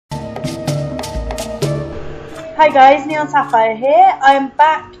Hi guys, Neon Sapphire here. I'm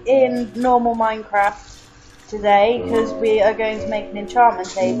back in normal Minecraft today because we are going to make an enchantment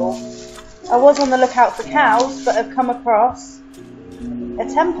table. I was on the lookout for cows, but I've come across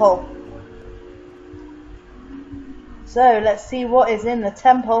a temple. So let's see what is in the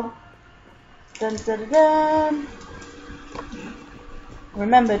temple. Dun, dun, dun, dun.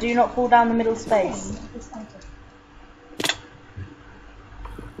 Remember, do not fall down the middle space.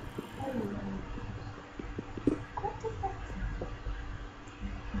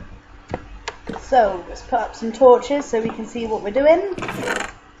 So let's put up some torches so we can see what we're doing.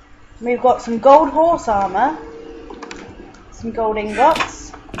 We've got some gold horse armor, some gold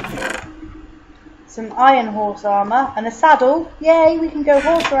ingots, some iron horse armor, and a saddle. Yay, we can go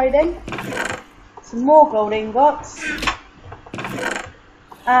horse riding. Some more gold ingots,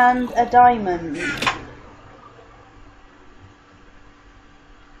 and a diamond.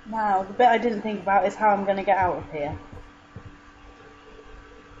 Now, the bit I didn't think about is how I'm going to get out of here.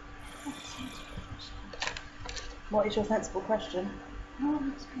 What is your sensible question? Oh,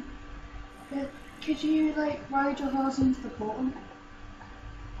 that's good. Could you ride your horse into the portal?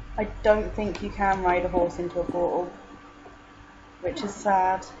 I don't think you can ride a horse into a portal, which is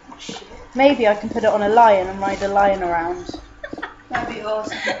sad. Maybe I can put it on a lion and ride a lion around. That'd be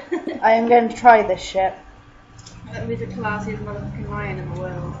awesome. I am going to try this shit. That would be the classiest motherfucking lion in the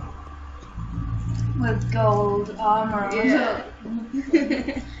world. With gold armor on top.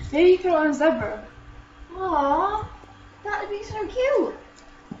 Maybe you could on a zebra. Aww, that'd be so cute.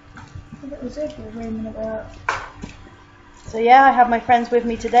 That was it. We're dreaming about. So yeah, I have my friends with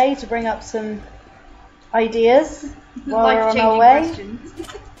me today to bring up some ideas while we're on our way. Questions.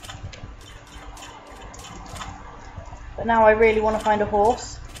 But now I really want to find a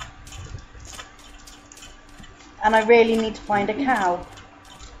horse. And I really need to find a cow.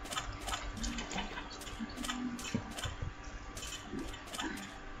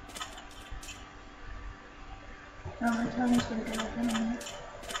 Oh, my time's going to go up in a minute.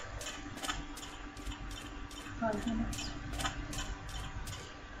 5 minutes.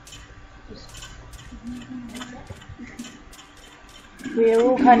 We're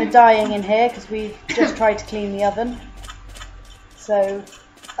all kind of dying in here because we just tried to clean the oven. So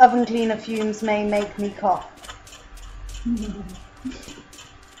oven cleaner fumes may make me cough.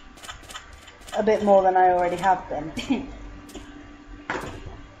 A bit more than I already have been.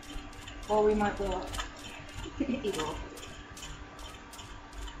 Or we might blow up.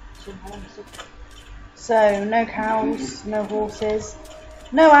 So no cows, no horses,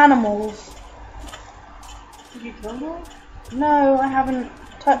 no animals. Did you kill them? No, I haven't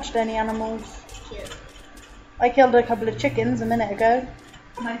touched any animals. Shit. I killed a couple of chickens a minute ago.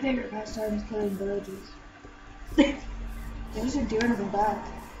 My favourite pastime is killing villagers. They doesn't do anything bad.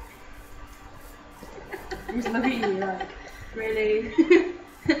 They just look at you like, really?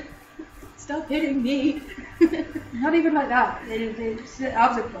 Stop hitting me. Not even like that. They just sit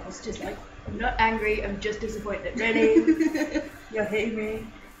out of class, just like, I'm not angry, I'm just disappointed. Really? You're hitting me.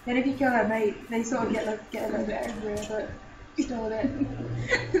 Then if you kill their mate, they sort of get a little bit angrier, but still a bit.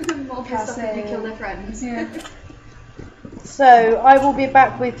 The more pissed off if you kill their friends. Yeah. So I will be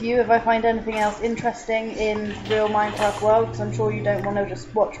back with you if I find anything else interesting in real Minecraft world, because I'm sure you don't want to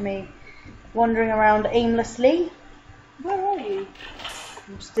just watch me wandering around aimlessly. Where are you?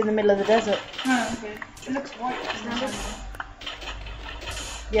 I'm just in the middle of the desert. Oh, okay. It looks white.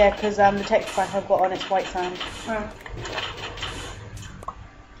 Yeah, because the texture pack I've got on it's white sand. Oh.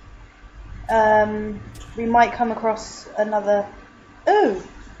 We might come across another... Ooh!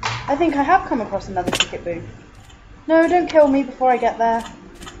 I think I have come across another ticket booth. No, don't kill me before I get there.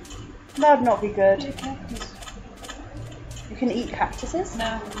 That would not be good. You can eat cactuses?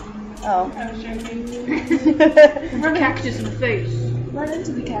 No. Oh. I was joking. Run a cactus in the face. Run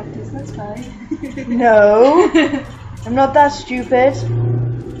into the cactus, that's fine. No! I'm not that stupid.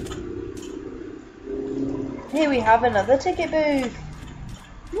 Here we have another ticket booth.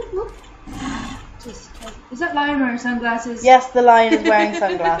 Is that lion wearing sunglasses? Yes, the lion is wearing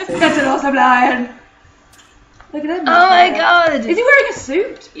sunglasses. That's an awesome lion. Look at him. Oh my god! Is he wearing a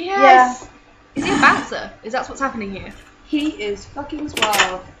suit? Yes! Is he a bouncer? Is that what's happening here? He is fucking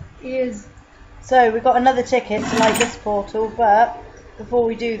suave. He is. So we've got another ticket to light this portal, but before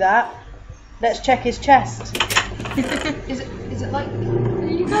we do that, let's check his chest. Is it like...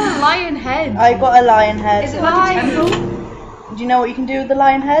 You got a lion head. I got a lion head. Is it like a temple? Do you know what you can do with the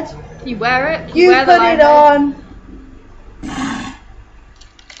lion head? You wear it? You wear the put lion it head? on!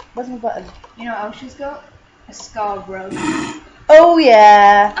 Where's my button? You know what else she's got? A scar rug. Oh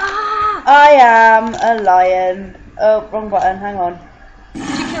yeah! Ah! I am a lion. Oh, wrong button, hang on. Did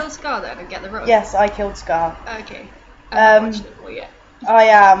you kill kill Scar then and get the rug? Yes, I killed Scar. Okay. I haven't watched it for yet. I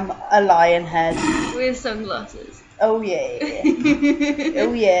am a lion head. With sunglasses. Oh yeah.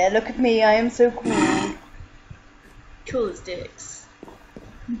 Oh yeah, look at me, I am so cool. Cool as dicks.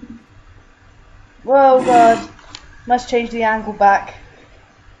 Whoa god. Must change the angle back.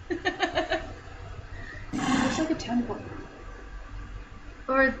 Looks like a temple.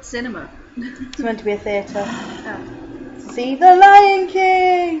 Or a cinema. It's meant to be a theatre. Oh. See the Lion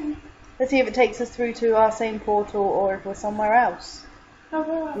King! Let's see if it takes us through to our same portal or if we're somewhere else. Oh,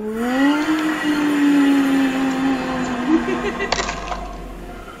 wow.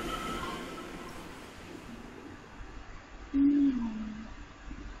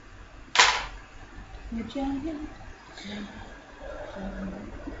 You're giant.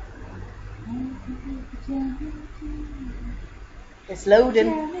 It's loading.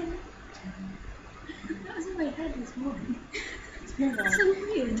 That was in my head this morning. It's so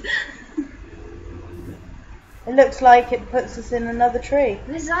weird. It looks like it puts us in another tree.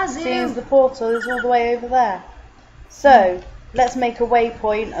 This Seeing as Zazu! the portal is all the way over there. So, let's make a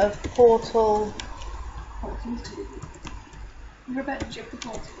waypoint of portal. We're about to check the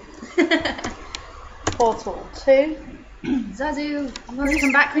portal. Portal 2. Zazu! I want to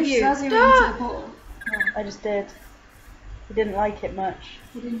come back with you. Zazu into Ah! the portal. I just did. He didn't like it much.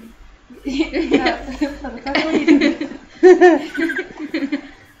 You didn't. Yeah, motherfucker, what are you doing?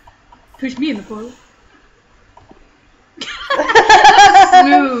 Push me in the portal.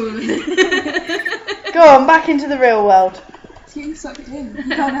 Smooth. Go on, back into the real world. He's getting sucked in. He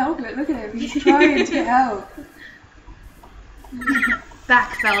can't help it. Look at him. He's trying to get out.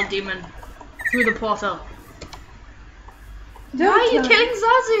 Back, fell demon. Through the portal. Don't Why are you kill killing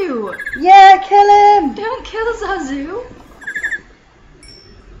Zazu? Yeah, kill him! Don't kill Zazu.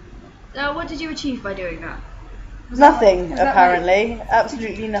 What did you achieve by doing that? Nothing, Is that apparently.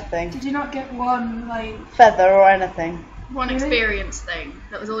 Absolutely nothing. Did you not get one, like... Feather or anything. One Really? experience thing.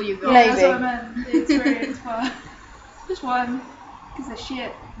 That was all you got. Maybe. That's what I meant. The experience part. Just one. Because of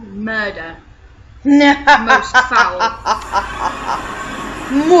shit. Murder. Most foul.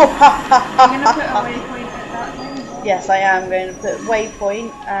 You're gonna put a waypoint at that thing as well? Yes, I am going to put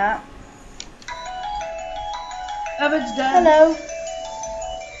waypoint at. It's done. Hello.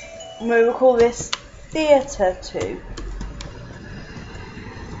 And we will call this Theatre 2.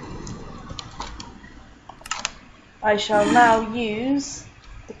 I shall now use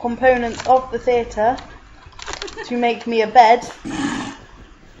the components of the theatre to make me a bed.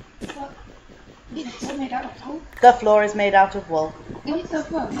 Is it made out of wool? The floor is made out of wool. What the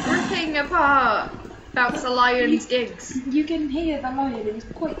fuck? Ripping apart. That's a lion's digs. You can hear the lion and he's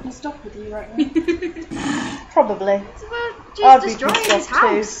quite pissed off with you right now. Probably. Well, I'd just be destroying his pissed off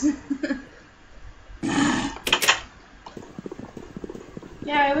house.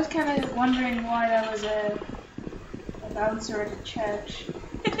 Yeah, I was kind of wondering why there was a bouncer at a church.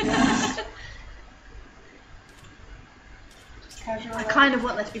 To be honest. Just casual. I kind of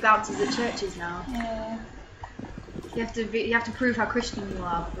want there to be bouncers at churches now. Yeah. You have to prove how Christian you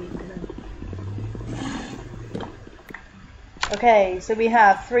are before you can. Okay, so we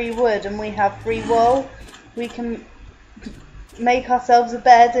have 3 wood and we have 3 wool. We can make ourselves a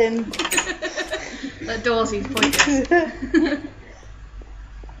bed in. That door seems pointless.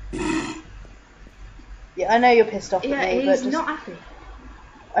 Yeah, I know you're pissed off Yeah, at me, but he's just, not happy.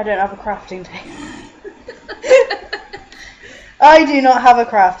 I don't have a crafting table. I do not have a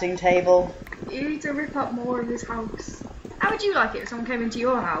crafting table. You need to rip up more of his house. How would you like it if someone came into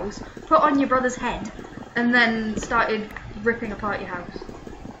your house, put on your brother's head, and then started ripping apart your house?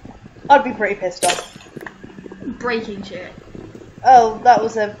 I'd be pretty pissed off. Breaking shit. Oh, that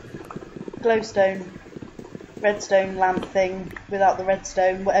was a glowstone, redstone lamp thing without the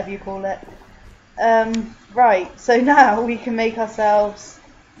redstone, whatever you call it. Right, so now we can make ourselves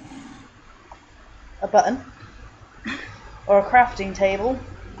a button or a crafting table,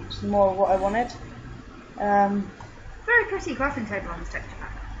 which is more of what I wanted. Very pretty crafting table on this texture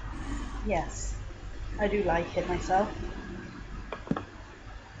pack. Yes, I do like it myself.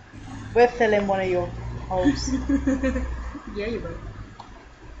 We'll fill in one of your holes. Yeah, you will.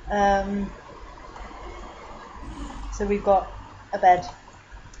 So we've got a bed.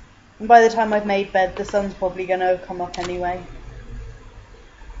 And by the time I've made bed, the sun's probably going to come up anyway.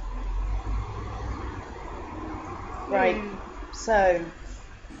 Right, so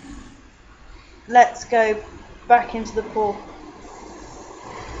let's go back into the pool.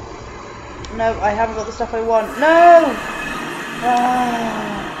 No, I haven't got the stuff I want. No!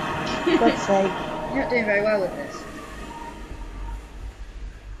 Ah, for God's sake. You're not doing very well with this.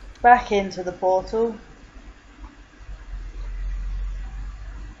 Back into the portal.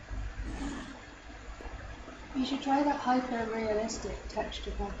 You should try that hyper-realistic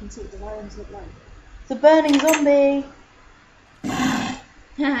texture pack and see what the lions look like. The burning zombie.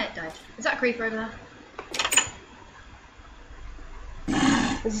 It died. Is that a creeper over there?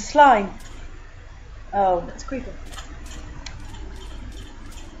 There's a slime. Oh. That's a creeper.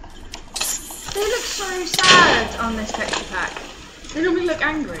 They look so sad on this texture pack. They normally look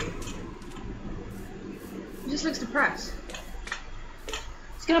angry. It just looks depressed.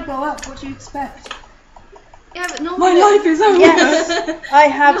 It's gonna blow up. What do you expect? Yeah, but normally. My life is over. Yes, I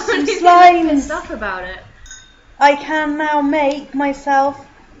have some Normally they look pissed slimes. off about it. I can now make myself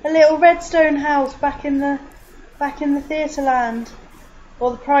a little redstone house back in the theatre land,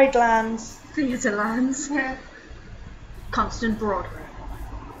 or the Pride lands. Theatre lands. Constant Broadway.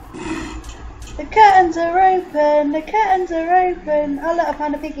 The curtains are open. The curtains are open. Oh look, I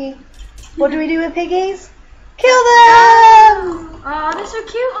found a piggy. What do we do with piggies? Kill them! Oh, they're so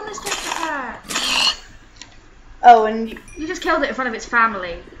cute on this texture pack. Oh, and You just killed it in front of its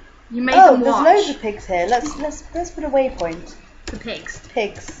family. You made oh, them there's watch. loads of pigs here. Let's put a waypoint. The pigs.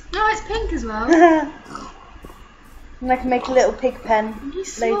 Pigs. No, it's pink as well. And I can make a little pig pen You later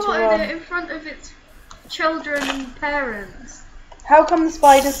slaughtered on. it in front of its children and parents. How come the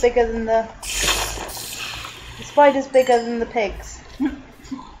spider's bigger than the spider's bigger than the pigs?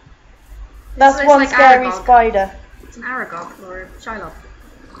 That's it's one like scary Aragog. spider. It's an Aragog or a Shylock.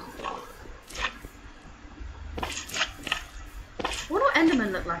 What do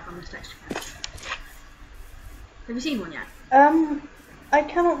Endermen look like on this texture pack? Have you seen one yet? I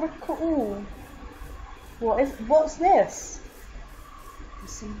cannot recall. What's this?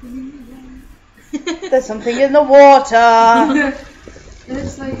 There's something in the There's something in the water.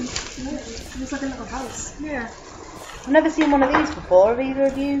 It's like a little house. Yeah. I've never seen one of these before. Have either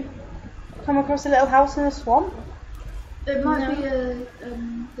of you come across a little house in a swamp? It might be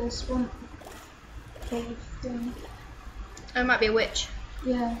the swamp cave thing. Oh, it might be a witch.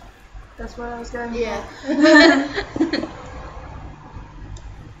 Yeah, that's where I was going. Yeah.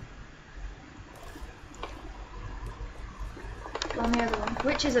 On the other one.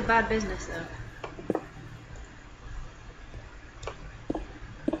 Witch is a bad business though.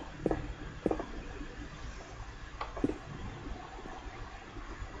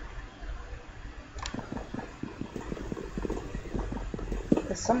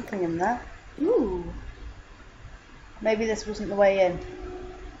 There's something in there. Ooh. Maybe this wasn't the way in.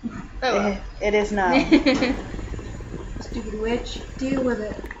 Oh well. It is now. Stupid witch. Deal with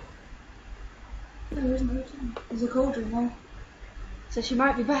it. There isn't a witch. There's a cauldron though. So she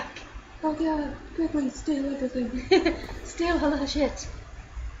might be back. Oh yeah, quickly steal everything. Steal her little shit.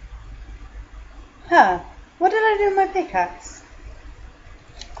 Huh. What did I do with my pickaxe?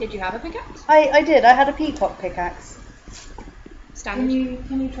 Did you have a pickaxe? I did. I had a peacock pickaxe. Standard.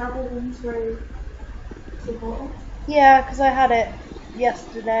 Can you travel them through the portal? Yeah, because I had it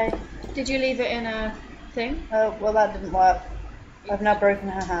yesterday. Did you leave it in a thing? Oh, well, that didn't work. I've now broken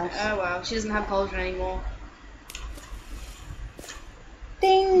her house. Oh well, she doesn't have cauldron anymore.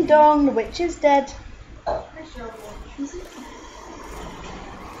 Ding dong, the witch is dead.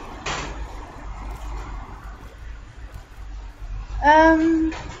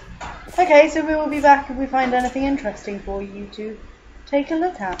 Okay, so we will be back if we find anything interesting for you to take a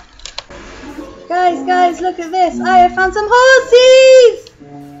look at. Guys, look at this! I have found some horses!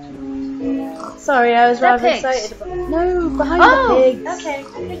 Sorry, I was They're rather pigs. excited about No, behind the pigs. okay. I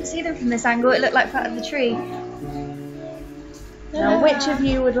couldn't see them from this angle. It looked like part of the tree. Now, which of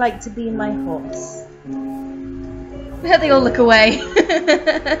you would like to be my horse? They all look away.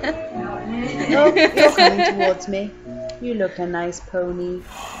 Oh, you're coming towards me. You look a nice pony.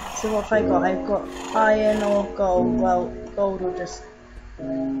 So what have I got? I've got iron or gold. Well, gold will just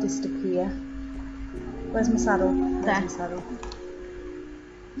disappear. Where's my saddle? There's There. my saddle.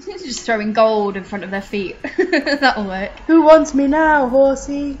 Just throwing gold in front of their feet. That'll work. Who wants me now,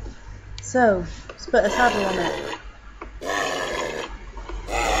 horsey? So, let's put a saddle on it.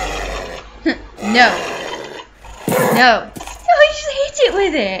 No. No. Oh, you just hit it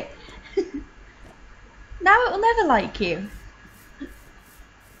with it. Now it will never like you.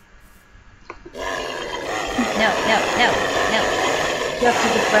 No. Do you have to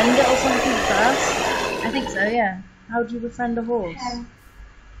befriend it or something first? I think so, yeah. How do you befriend a horse?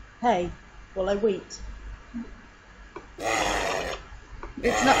 Hey, well I wait.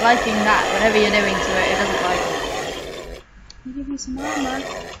 It's not liking that. Whatever you're doing to it, it doesn't like it. I'll give you some armor.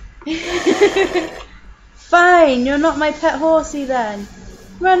 Fine, you're not my pet horsey then.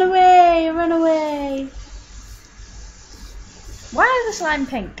 Run away, run away. Why is the slime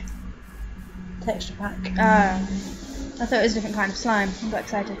pink? Texture pack. I thought it was a different kind of slime. I got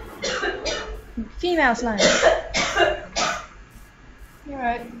excited. Female slime. You're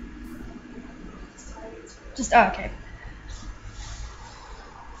right. Just okay.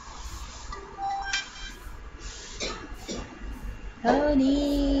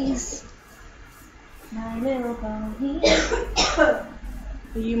 Ponies. My little ponies. Are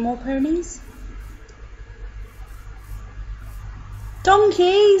you more ponies?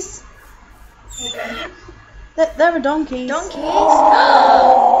 Donkeys! There are donkeys. Donkeys?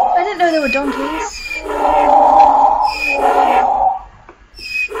 I didn't know there were donkeys.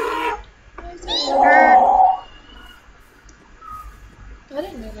 I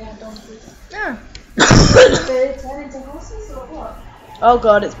didn't know they had donkeys. Oh. They turn into horses or what? Oh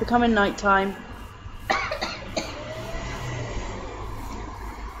god, it's becoming night time.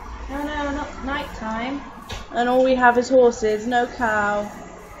 No, not night time. And all we have is horses, no cow.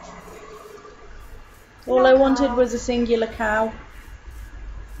 All I wanted was a singular cow.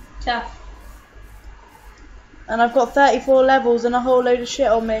 Tough. And I've got 34 levels and a whole load of shit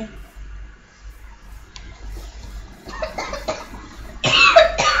on me.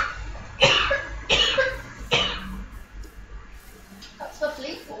 That's what's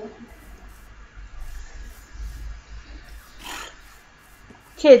lethal.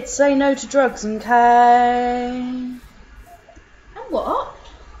 Kids, say no to drugs, okay? And what?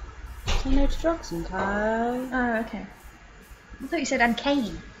 Say no to drugs, okay? Oh, okay. I thought you said and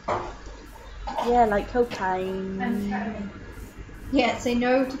cane. Yeah, like cocaine. And ketamine. Yeah, say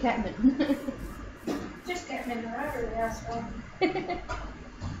no to ketamine. Just ketamine wherever they ask for.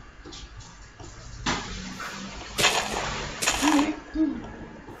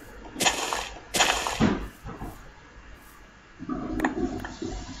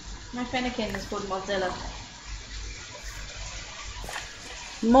 My Fennekin is called Mozilla.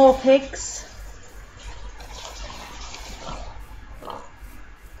 More pigs.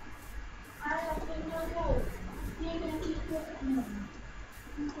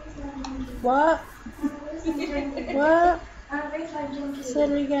 What? What? Say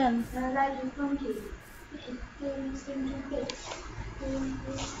it again.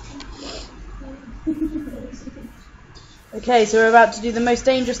 Okay, so we're about to do the most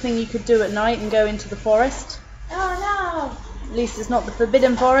dangerous thing you could do at night and go into the forest. Oh At least it's not the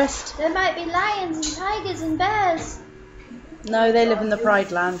forbidden forest. no! There might be lions and tigers and bears. No, they live in the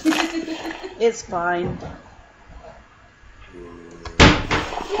Pride Land. It's fine.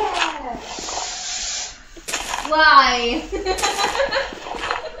 Yeah. Why?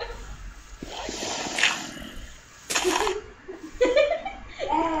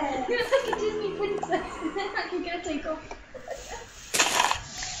 You look like a Disney princess. Like you're gonna take off.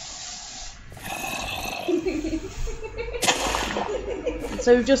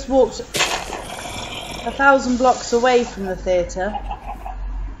 So we've just walked 1,000 blocks away from the theatre,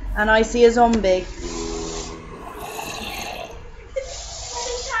 and I see a zombie.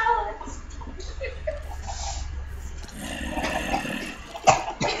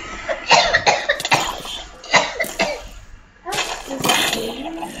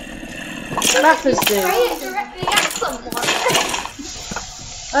 Rappers do. Spray it directly at someone.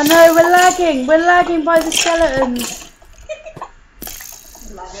 Oh no, we're lagging! We're lagging by the skeletons!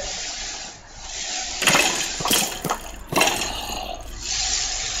 Love it.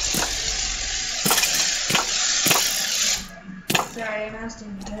 Sorry, I'm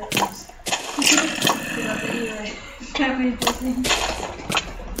asking the turtles.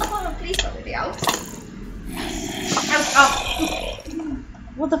 Oh, please let me out.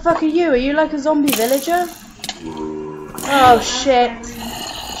 What the fuck are you? Are you like a zombie villager? Oh shit.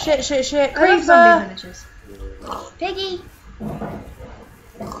 Shit, shit, shit. I love zombie Creeper! villagers. Piggy!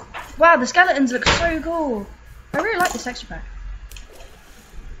 Wow, the skeletons look so cool. I really like this texture pack.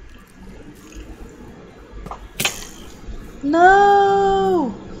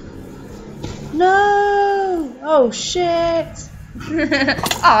 No! No! Oh shit!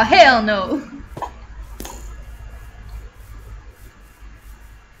 Oh, hell no!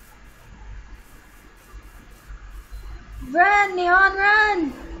 Run, Neon,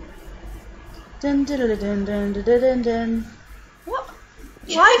 run! Dun dun dun dun dun dun dun dun. What?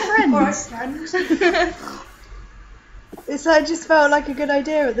 Why friends? It just felt like a good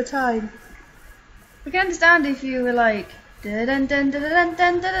idea at the time. I can understand if you were like dun dun dun dun dun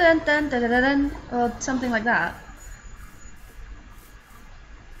dun dun dun dun dun or something like that.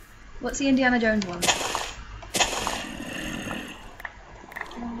 What's the Indiana Jones one?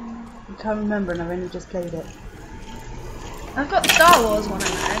 I can't remember and I've only just played it. I've got the Star Wars one in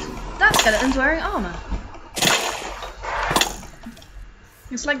my head. That skeleton's wearing armour.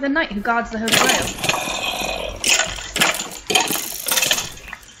 It's like the knight who guards the Holy Grail.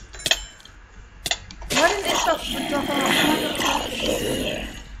 stop, drop off.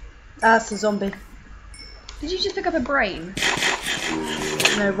 That's the zombie. Did you just pick up a brain?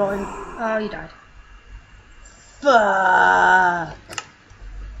 No, rotten. Oh, you died. Fuck.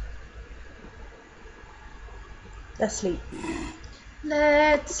 Let's sleep.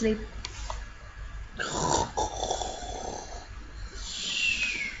 Let's sleep.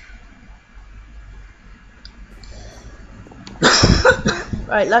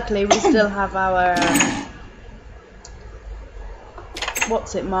 Right, luckily we still have our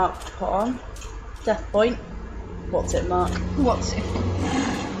what's it mark put on? Death point. What's it mark? What's it?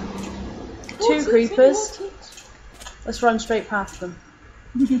 Two creepers. Let's run straight past them.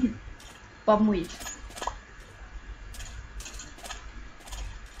 Bob and weave.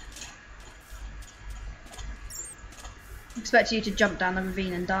 Expect you to jump down the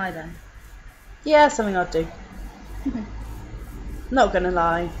ravine and die then. Yeah, something I'd do. Not gonna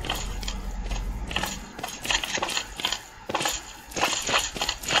lie.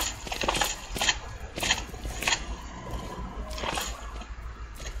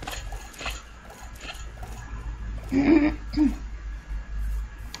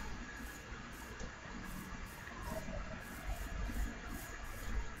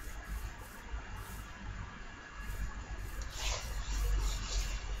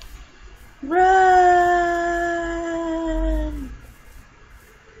 Run!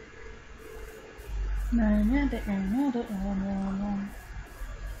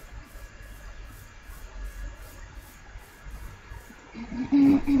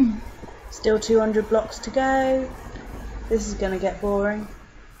 Still 200 blocks to go. This is gonna get boring.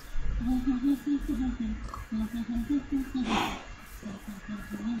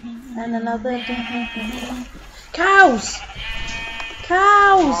 And another. Cows!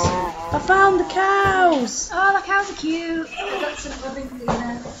 Cows! I found the cows! Oh, the cows are cute. I got some rubbing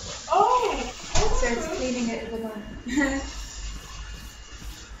cleaner. Oh! So it's cleaning it at the moment.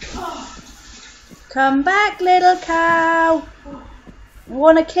 Come back, little cow! I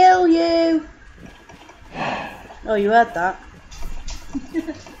wanna kill you! Oh, you heard that.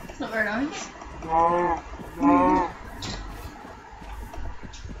 It's not very nice.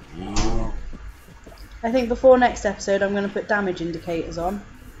 I think before next episode I'm going to put damage indicators on.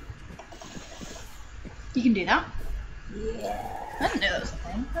 You can do that. Yeah. I didn't know that was a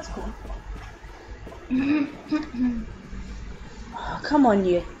thing. That's cool. Oh, come on,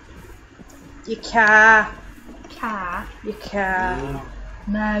 you car. Car. You car.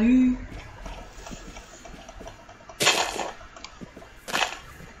 No.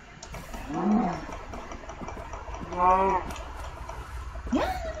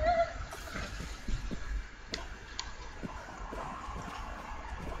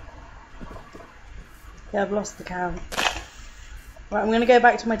 Yeah, I've lost the cow. Right, I'm going to go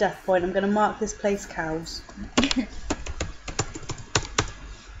back to my death point. I'm going to mark this place cows.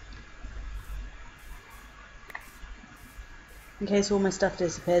 In case all my stuff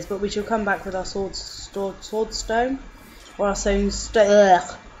disappears, but we shall come back with our sword stone, or our stone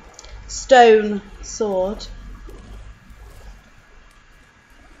sword.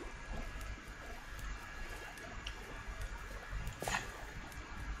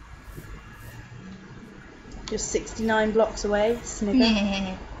 Just 69 blocks away, snigger.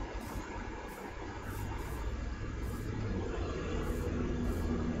 Here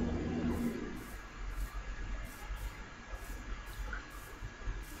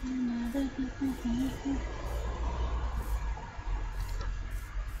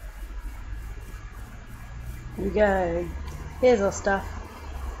we go. Here's our stuff.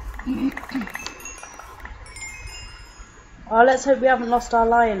 Oh, let's hope we haven't lost our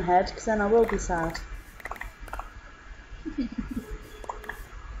lion head, because then I will be sad.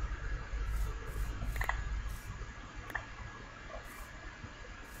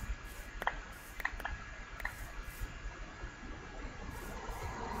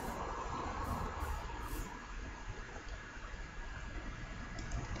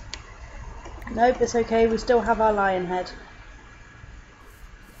 Nope, it's okay, we still have our lion head.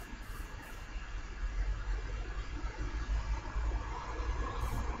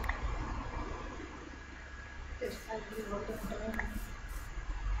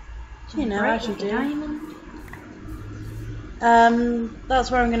 You know, as you do. That's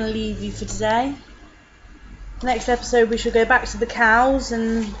where I'm going to leave you for today. Next episode we shall go back to the cows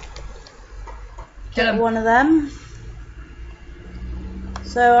and get one of them.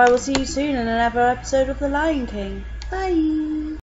 So I will see you soon in another episode of The Lion King. Bye!